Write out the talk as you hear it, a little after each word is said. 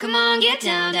Come on, get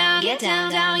down, down,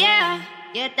 yeah.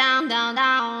 Get down, down,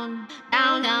 down,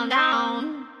 down, down,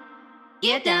 down.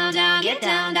 Get down,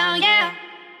 down, yeah.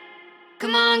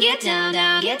 Come on, get down,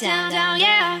 down,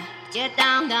 yeah. Get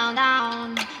down, down,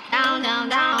 down, down, down,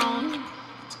 down.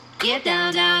 Get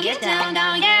down,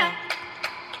 down, yeah.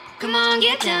 Come on,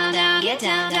 get down, down,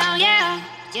 yeah.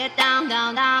 Get down,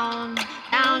 down, down,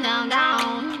 down, down,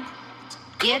 down.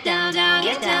 Get down, down,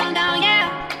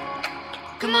 yeah.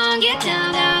 Come on, get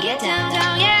down, down,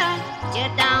 yeah.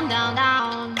 Get down, down,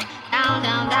 down, down,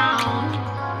 down,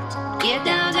 down. Get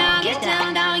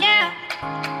down, down, yeah.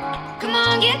 Come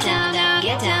on, get down,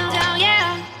 down,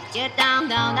 yeah. Get down,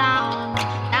 down, down,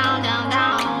 down, down,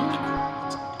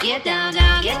 down. Get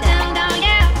down, down, yeah.